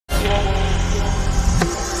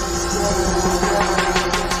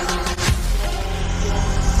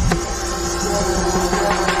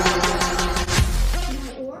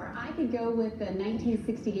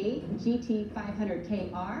1968 GT500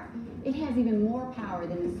 KR. It has even more power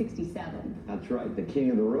than the 67. That's right, the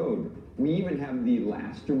king of the road. We even have the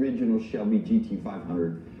last original Shelby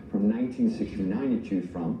GT500 from 1969 to choose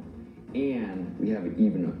from, and we have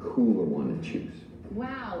even a cooler one to choose.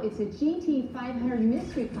 Wow, it's a GT500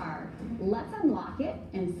 mystery car. Let's unlock it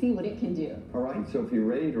and see what it can do. All right, so if you're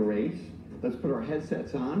ready to race, let's put our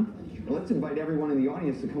headsets on, and let's invite everyone in the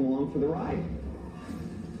audience to come along for the ride.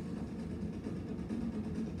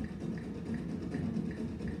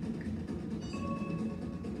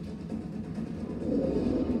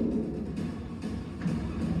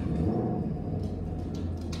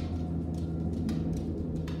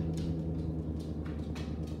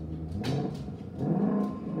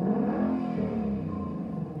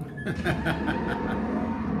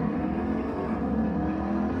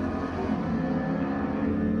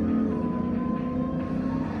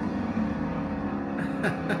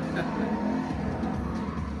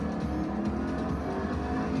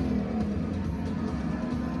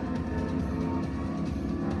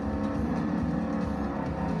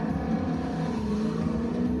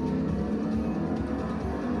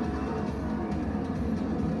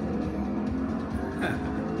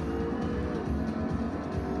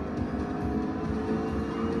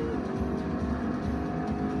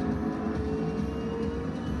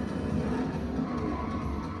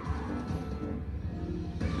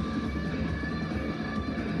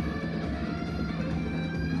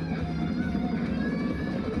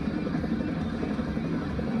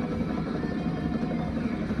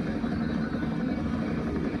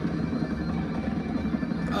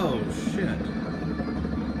 Oh, shit.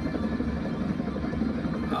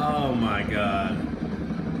 Oh, my God.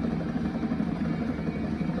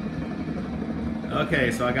 Okay,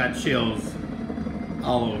 so I got chills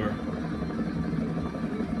all over.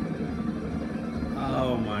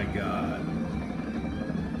 Oh, my God.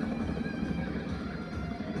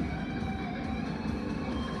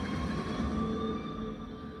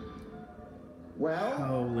 Well,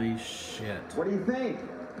 holy shit. What do you think?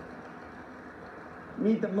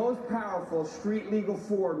 Meet the most powerful street-legal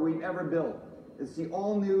Ford we've ever built. It's the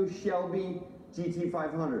all-new Shelby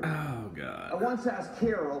GT500. Oh, God. I once asked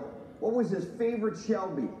Carol, what was his favorite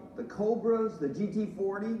Shelby? The Cobras, the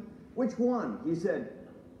GT40? Which one? He said,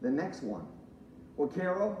 the next one. Well,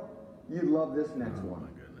 Carol, you'd love this next one. Oh,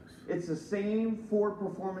 my goodness. It's the same Ford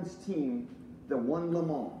performance team that won Le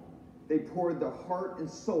Mans. They poured their heart and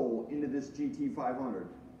soul into this GT500.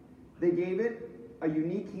 They gave it a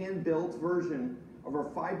unique hand-built version of our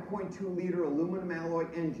 5.2-liter aluminum alloy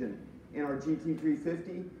engine in our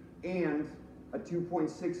GT350 and a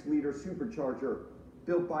 2.6-liter supercharger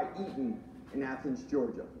built by Eaton in Athens,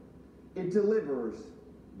 Georgia. It delivers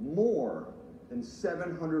more than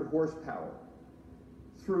 700 horsepower.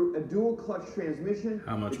 Through a dual clutch transmission,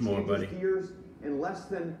 how much it more, changes buddy? gears in less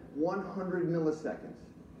than 100 milliseconds.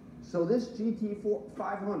 So this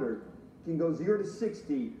GT500 can go 0 to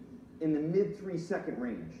 60 in the mid 3-second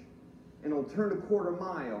range, and it'll turn a quarter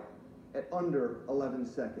mile at under 11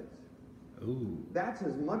 seconds. Ooh. That's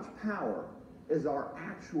as much power as our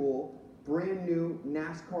actual brand new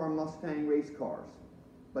NASCAR Mustang race cars.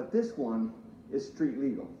 But this one is street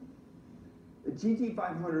legal. The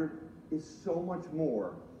GT500 is so much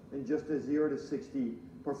more than just a 0 to 60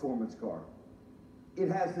 performance car. It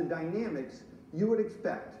has the dynamics you would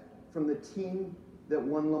expect from the team that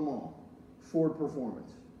won Le Mans, Ford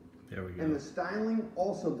Performance. There we go. And the styling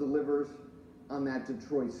also delivers on that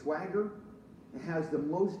Detroit swagger. It has the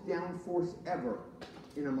most downforce ever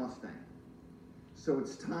in a Mustang. So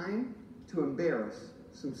it's time to embarrass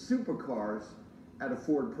some supercars at a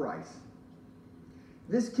Ford price.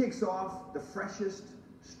 This kicks off the freshest,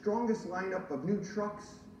 strongest lineup of new trucks,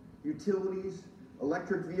 utilities,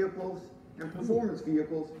 electric vehicles, and performance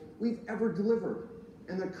vehicles we've ever delivered.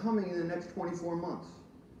 And they're coming in the next 24 months.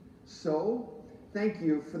 So, thank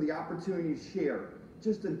you for the opportunity to share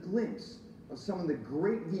just a glimpse of some of the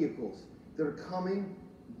great vehicles that are coming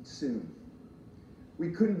soon.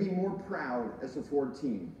 We couldn't be more proud as a Ford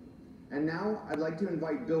team. And now I'd like to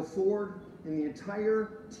invite Bill Ford and the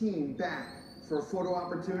entire team back for a photo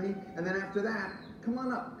opportunity. And then after that, come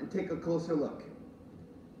on up and take a closer look.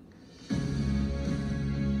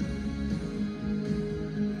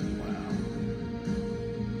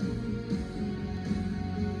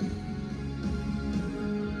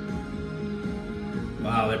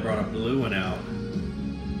 Wow, they brought a blue one out.